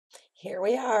Here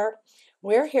we are.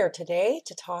 We're here today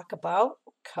to talk about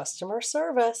customer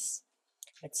service.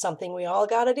 It's something we all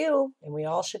got to do and we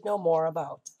all should know more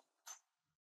about.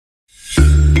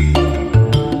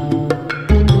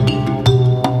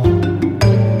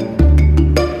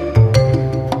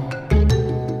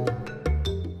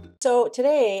 So,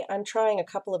 today I'm trying a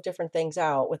couple of different things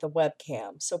out with a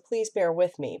webcam. So, please bear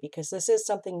with me because this is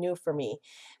something new for me.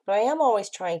 But I am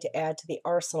always trying to add to the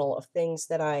arsenal of things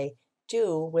that I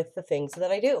do with the things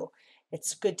that I do.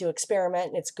 It's good to experiment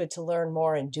and it's good to learn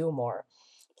more and do more.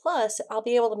 Plus, I'll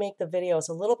be able to make the videos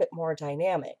a little bit more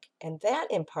dynamic, and that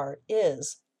in part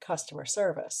is customer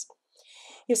service.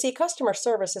 You see, customer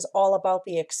service is all about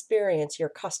the experience your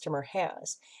customer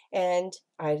has, and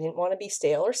I didn't want to be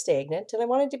stale or stagnant, and I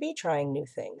wanted to be trying new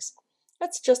things.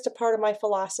 That's just a part of my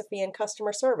philosophy in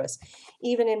customer service.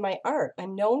 Even in my art,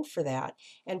 I'm known for that.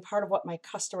 And part of what my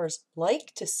customers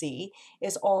like to see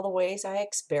is all the ways I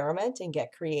experiment and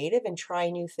get creative and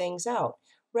try new things out,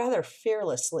 rather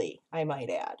fearlessly, I might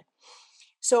add.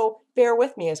 So bear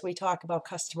with me as we talk about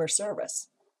customer service.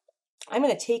 I'm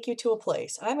going to take you to a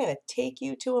place. I'm going to take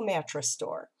you to a mattress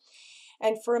store.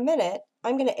 And for a minute,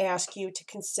 I'm going to ask you to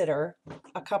consider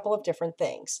a couple of different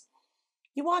things.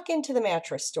 You walk into the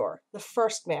mattress store, the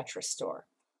first mattress store,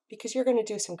 because you're going to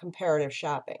do some comparative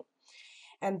shopping.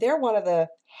 And they're one of the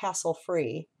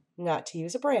hassle-free, not to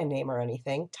use a brand name or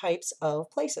anything, types of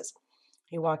places.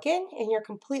 You walk in and you're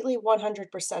completely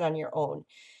 100% on your own.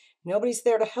 Nobody's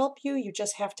there to help you. You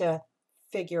just have to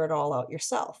figure it all out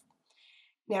yourself.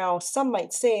 Now, some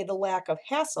might say the lack of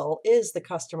hassle is the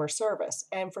customer service,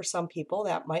 and for some people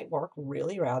that might work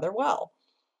really rather well.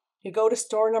 You go to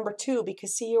store number two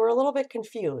because, see, you were a little bit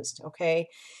confused, okay?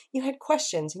 You had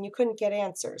questions and you couldn't get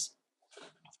answers.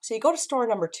 So you go to store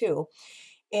number two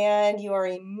and you are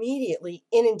immediately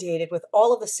inundated with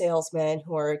all of the salesmen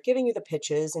who are giving you the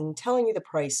pitches and telling you the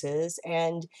prices,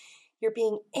 and you're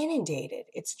being inundated.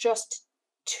 It's just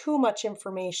too much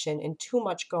information and too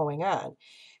much going on.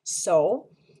 So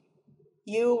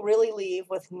you really leave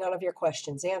with none of your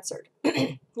questions answered.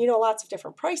 You know, lots of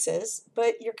different prices,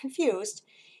 but you're confused,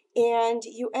 and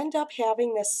you end up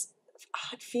having this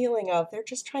odd feeling of they're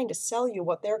just trying to sell you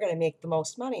what they're going to make the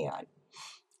most money on.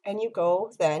 And you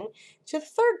go then to the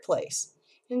third place.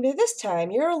 And by this time,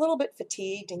 you're a little bit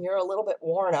fatigued and you're a little bit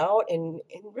worn out, and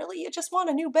really you just want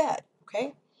a new bed,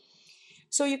 okay?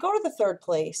 So you go to the third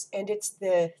place, and it's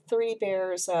the three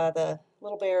bears, the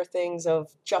little bear things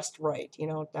of just right, you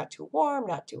know, not too warm,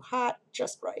 not too hot,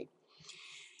 just right.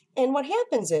 And what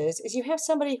happens is you have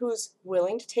somebody who's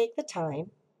willing to take the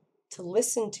time to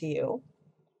listen to you,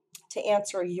 to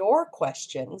answer your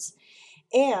questions,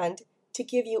 and to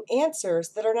give you answers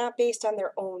that are not based on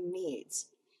their own needs.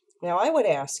 Now, I would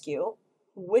ask you,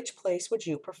 which place would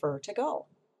you prefer to go?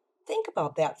 Think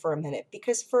about that for a minute,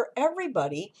 because for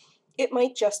everybody, it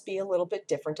might just be a little bit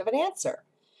different of an answer.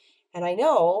 And I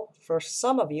know for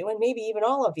some of you, and maybe even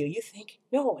all of you, you think,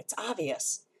 no, it's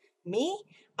obvious. Me,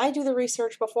 I do the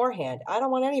research beforehand. I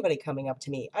don't want anybody coming up to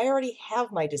me. I already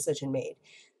have my decision made.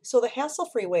 So the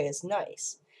hassle-free way is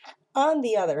nice. On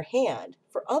the other hand,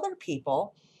 for other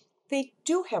people, they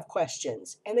do have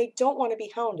questions and they don't want to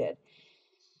be hounded.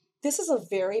 This is a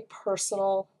very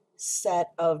personal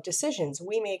set of decisions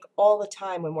we make all the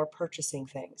time when we're purchasing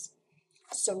things.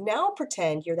 So now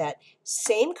pretend you're that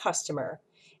same customer,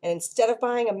 and instead of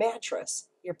buying a mattress,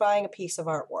 you're buying a piece of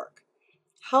artwork.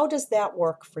 How does that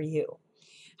work for you?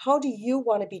 How do you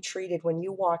want to be treated when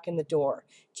you walk in the door?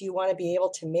 Do you want to be able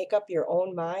to make up your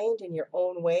own mind in your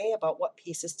own way about what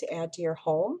pieces to add to your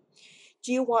home?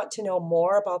 Do you want to know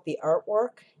more about the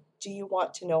artwork? Do you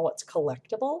want to know what's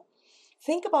collectible?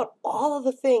 Think about all of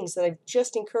the things that I've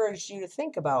just encouraged you to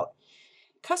think about.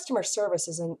 Customer service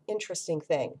is an interesting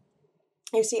thing.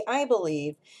 You see, I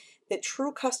believe that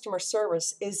true customer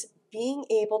service is being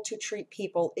able to treat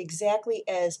people exactly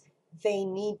as they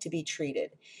need to be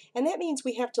treated. And that means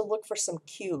we have to look for some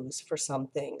cues for some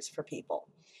things for people.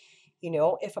 You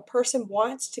know, if a person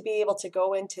wants to be able to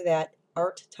go into that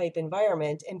art type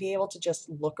environment and be able to just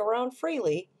look around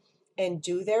freely and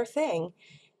do their thing,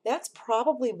 that's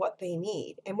probably what they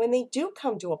need. And when they do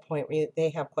come to a point where they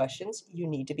have questions, you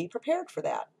need to be prepared for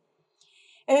that.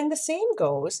 And the same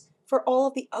goes for all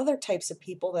of the other types of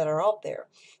people that are out there.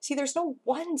 See, there's no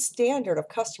one standard of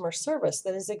customer service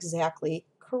that is exactly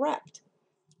correct.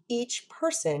 Each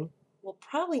person will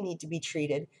probably need to be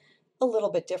treated a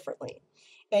little bit differently.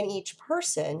 And each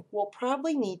person will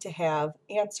probably need to have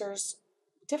answers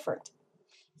different.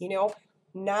 You know,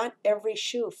 not every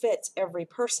shoe fits every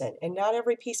person, and not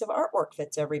every piece of artwork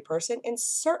fits every person, and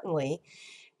certainly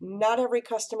not every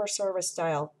customer service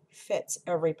style fits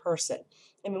every person.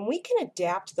 And when we can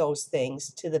adapt those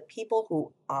things to the people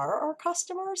who are our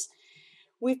customers,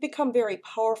 we've become very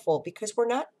powerful because we're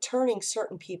not turning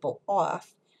certain people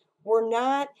off. We're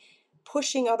not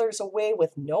pushing others away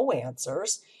with no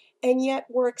answers, and yet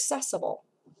we're accessible.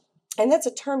 And that's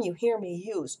a term you hear me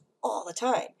use all the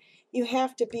time. You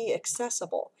have to be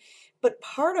accessible. But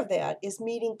part of that is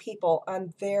meeting people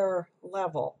on their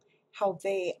level, how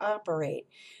they operate.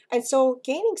 And so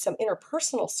gaining some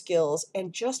interpersonal skills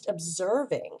and just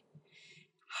observing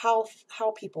how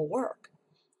people work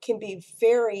can be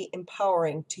very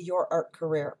empowering to your art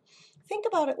career. Think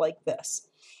about it like this.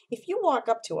 If you walk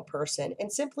up to a person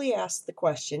and simply ask the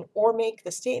question or make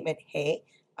the statement, "Hey,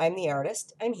 I'm the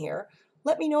artist, I'm here.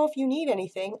 Let me know if you need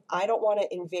anything. I don't want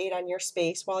to invade on your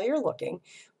space while you're looking,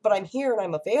 but I'm here and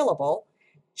I'm available.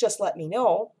 Just let me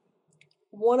know."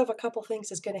 One of a couple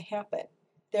things is going to happen.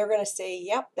 They're going to say,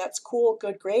 "Yep, that's cool,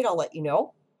 good, great, I'll let you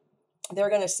know." They're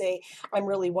going to say, "I'm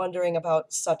really wondering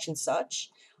about such and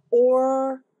such."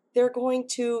 Or they're going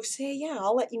to say, "Yeah,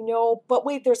 I'll let you know, but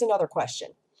wait, there's another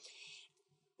question."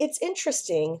 It's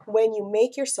interesting when you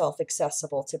make yourself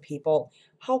accessible to people,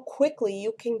 how quickly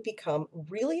you can become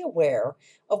really aware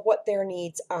of what their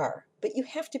needs are. But you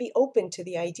have to be open to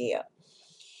the idea.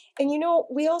 And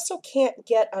we also can't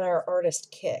get on our artist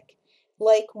kick.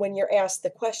 Like when you're asked the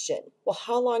question, "Well,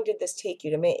 how long did this take you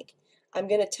to make?" I'm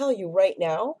going to tell you right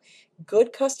now,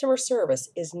 good customer service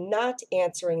is not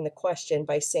answering the question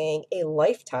by saying a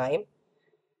lifetime.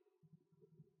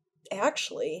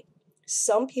 Actually,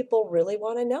 some people really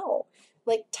want to know.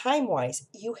 Like time wise,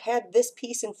 you had this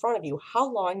piece in front of you.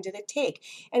 How long did it take?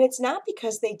 And it's not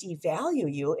because they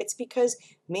devalue you, it's because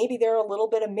maybe they're a little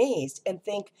bit amazed and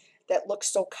think, "That looks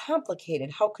so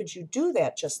complicated. How could you do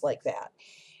that just like that?"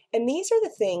 And these are the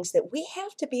things that we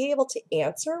have to be able to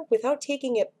answer without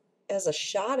taking it as a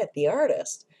shot at the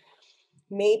artist.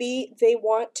 Maybe they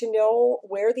want to know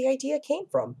where the idea came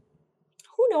from.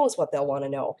 Who knows what they'll want to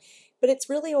know? But it's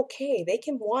really okay. They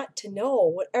can want to know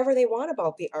whatever they want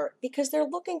about the art because they're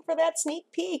looking for that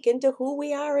sneak peek into who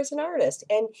we are as an artist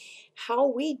and how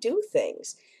we do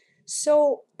things.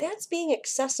 So that's being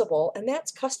accessible and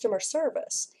that's customer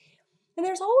service. And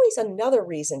there's always another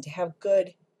reason to have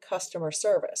good customer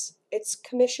service. It's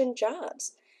commission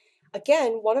jobs.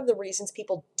 Again, one of the reasons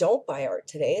people don't buy art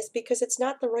today is because it's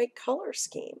not the right color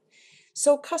scheme.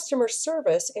 So customer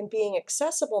service and being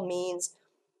accessible means,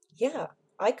 yeah,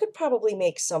 I could probably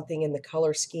make something in the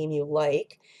color scheme you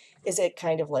like. Is it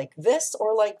kind of like this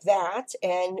or like that?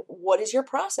 And what is your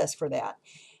process for that?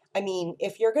 I mean,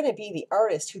 if you're going to be the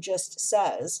artist who just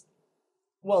says,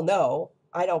 "Well, no,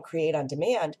 I don't create on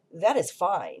demand," that is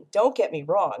fine. Don't get me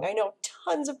wrong. I know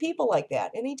tons of people like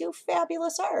that, and they do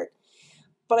fabulous art.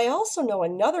 But I also know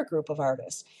another group of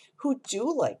artists who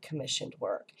do like commissioned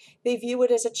work. They view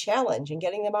it as a challenge in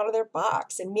getting them out of their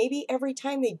box. And maybe every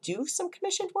time they do some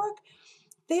commissioned work,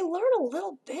 they learn a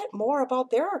little bit more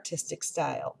about their artistic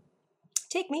style.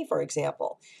 Take me, for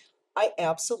example. I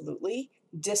absolutely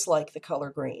dislike the color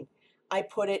green. I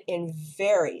put it in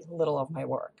very little of my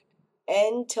work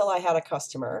until I had a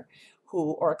customer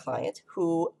or a client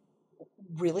who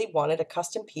really wanted a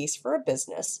custom piece for a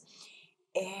business,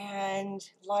 and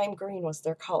lime green was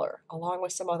their color, along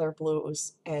with some other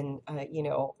blues and,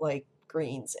 like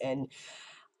greens. And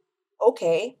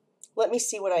okay, let me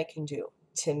see what I can do.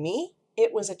 To me,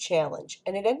 it was a challenge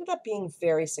and it ended up being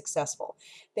very successful.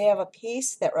 They have a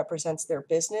piece that represents their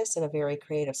business in a very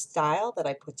creative style that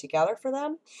I put together for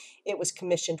them. It was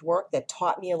commissioned work that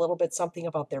taught me a little bit something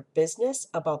about their business,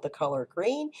 about the color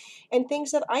green, and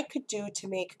things that I could do to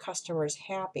make customers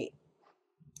happy.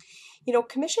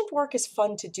 Commissioned work is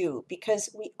fun to do because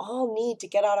we all need to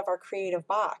get out of our creative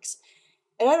box.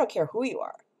 And I don't care who you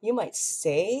are. You might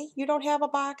say you don't have a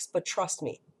box, but trust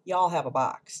me, y'all have a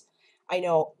box. I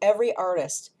know every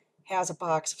artist has a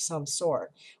box of some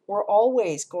sort. We're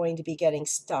always going to be getting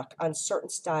stuck on certain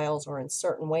styles or in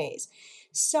certain ways.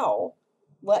 So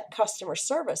let customer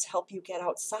service help you get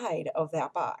outside of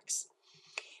that box.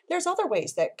 There's other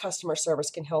ways that customer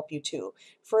service can help you too.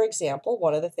 For example,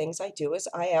 one of the things I do is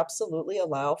I absolutely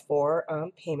allow for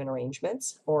payment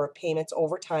arrangements or payments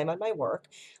over time on my work.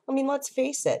 I mean, let's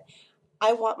face it,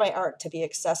 I want my art to be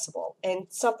accessible and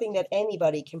something that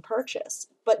anybody can purchase,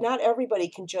 but not everybody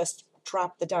can just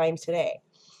drop the dime today.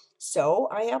 So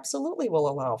I absolutely will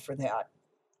allow for that.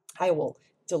 I will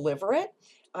deliver it.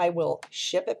 I will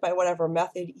ship it by whatever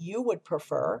method you would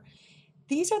prefer.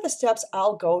 These are the steps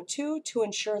I'll go to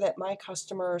ensure that my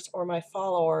customers or my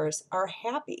followers are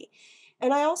happy.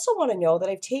 And I also want to know that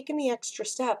I've taken the extra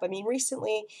step. I mean,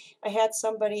 recently I had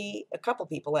a couple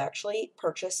people actually,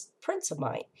 purchase prints of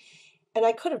mine. And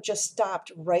I could have just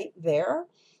stopped right there.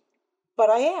 But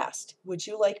I asked, would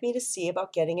you like me to see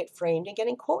about getting it framed and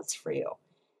getting quotes for you?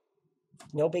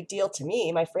 No big deal to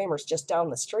me. My framer's just down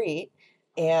the street.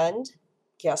 And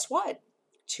guess what?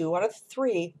 2 out of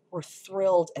 3 were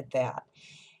thrilled at that.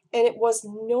 And it was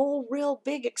no real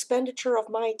big expenditure of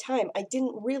my time. I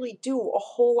didn't really do a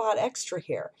whole lot extra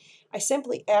here. I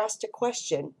simply asked a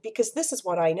question because this is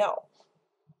what I know.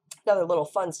 Another little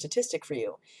fun statistic for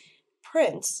you.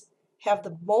 Prints have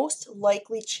the most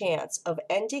likely chance of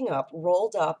ending up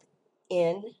rolled up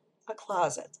in a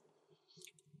closet.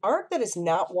 Art that is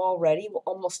not wall ready will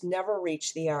almost never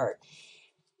reach the art.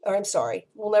 Or I'm sorry,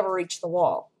 will never reach the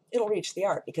wall. It'll reach the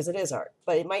art because it is art,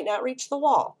 but it might not reach the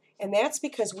wall. And that's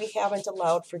because we haven't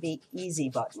allowed for the easy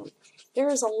button. There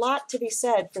is a lot to be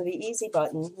said for the easy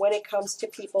button when it comes to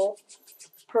people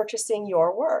purchasing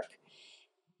your work.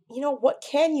 What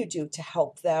can you do to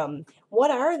help them? What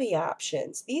are the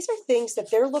options? These are things that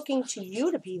they're looking to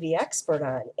you to be the expert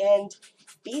on and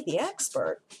be the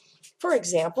expert. For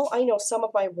example, I know some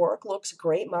of my work looks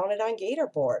great mounted on Gator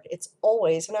board. It's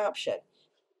always an option.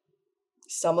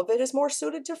 Some of it is more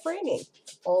suited to framing,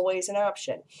 always an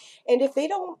option. And if they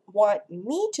don't want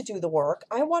me to do the work,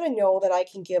 I want to know that I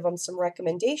can give them some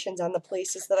recommendations on the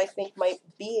places that I think might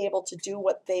be able to do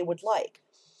what they would like.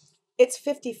 It's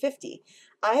 50-50.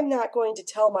 I'm not going to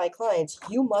tell my clients,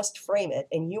 you must frame it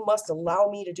and you must allow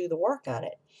me to do the work on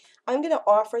it. I'm going to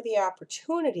offer the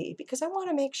opportunity because I want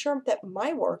to make sure that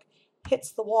my work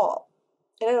hits the wall.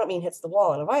 And I don't mean hits the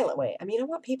wall in a violent way. I mean, I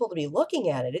want people to be looking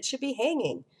at it. It should be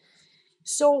hanging.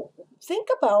 So think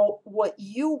about what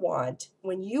you want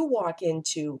when you walk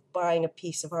into buying a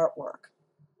piece of artwork.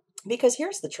 Because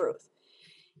here's the truth.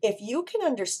 If you can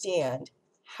understand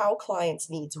how clients'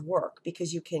 needs work,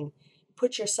 because you can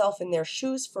put yourself in their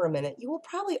shoes for a minute, you will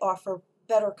probably offer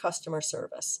better customer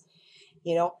service.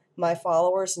 My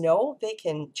followers know they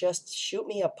can just shoot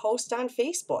me a post on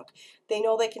Facebook. They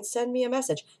know they can send me a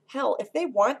message. Hell, if they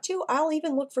want to, I'll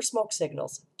even look for smoke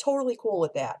signals. Totally cool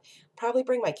with that. Probably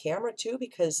bring my camera too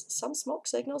because some smoke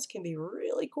signals can be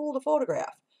really cool to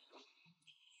photograph.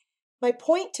 My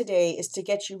point today is to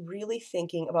get you really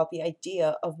thinking about the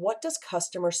idea of what does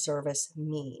customer service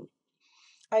mean?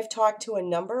 I've talked to a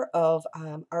number of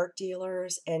art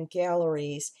dealers and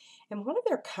galleries, and one of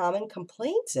their common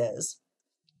complaints is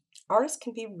artists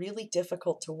can be really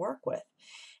difficult to work with.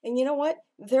 And you know what?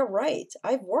 They're right.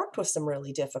 I've worked with some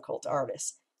really difficult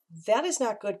artists. That is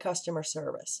not good customer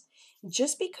service.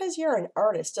 Just because you're an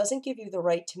artist doesn't give you the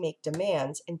right to make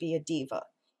demands and be a diva.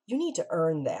 You need to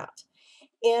earn that.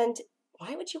 And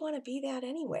why would you want to be that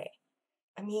anyway?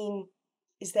 I mean,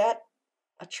 is that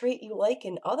a trait you like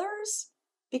in others?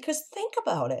 Because think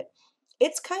about it.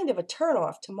 It's kind of a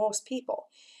turnoff to most people.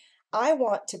 I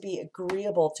want to be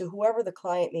agreeable to whoever the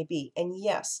client may be. And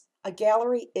yes, a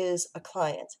gallery is a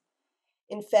client.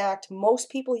 In fact, most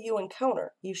people you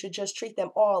encounter, you should just treat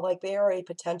them all like they are a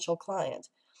potential client.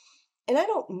 And I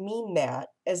don't mean that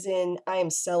as in I am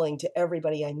selling to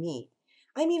everybody I meet.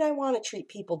 I mean, I want to treat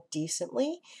people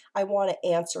decently. I want to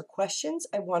answer questions.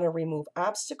 I want to remove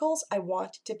obstacles. I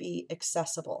want to be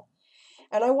accessible.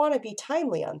 And I want to be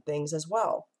timely on things as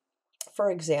well. For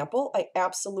example, I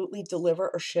absolutely deliver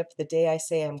or ship the day I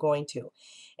say I'm going to.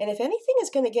 And if anything is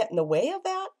going to get in the way of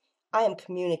that, I am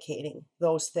communicating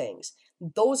those things.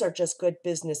 Those are just good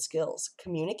business skills.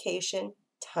 Communication,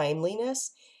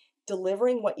 timeliness,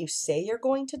 delivering what you say you're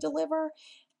going to deliver,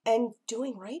 and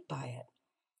doing right by it.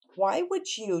 Why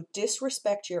would you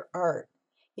disrespect your art?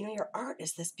 Your art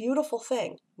is this beautiful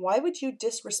thing. Why would you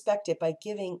disrespect it by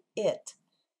giving it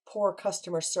poor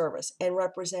customer service and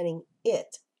representing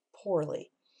it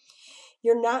poorly?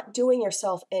 You're not doing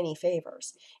yourself any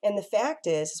favors. And the fact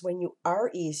is when you are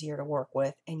easier to work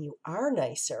with and you are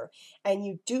nicer and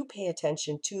you do pay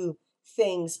attention to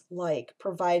things like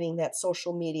providing that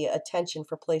social media attention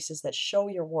for places that show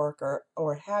your work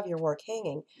or have your work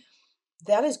hanging,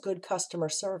 that is good customer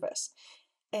service.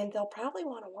 And they'll probably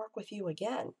want to work with you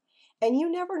again. And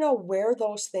you never know where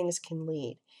those things can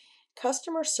lead.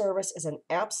 Customer service is an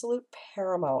absolute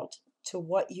paramount to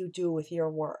what you do with your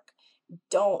work.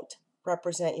 Don't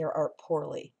represent your art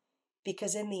poorly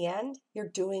because in the end, you're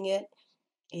doing it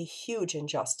a huge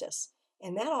injustice.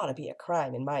 And that ought to be a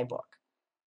crime in my book.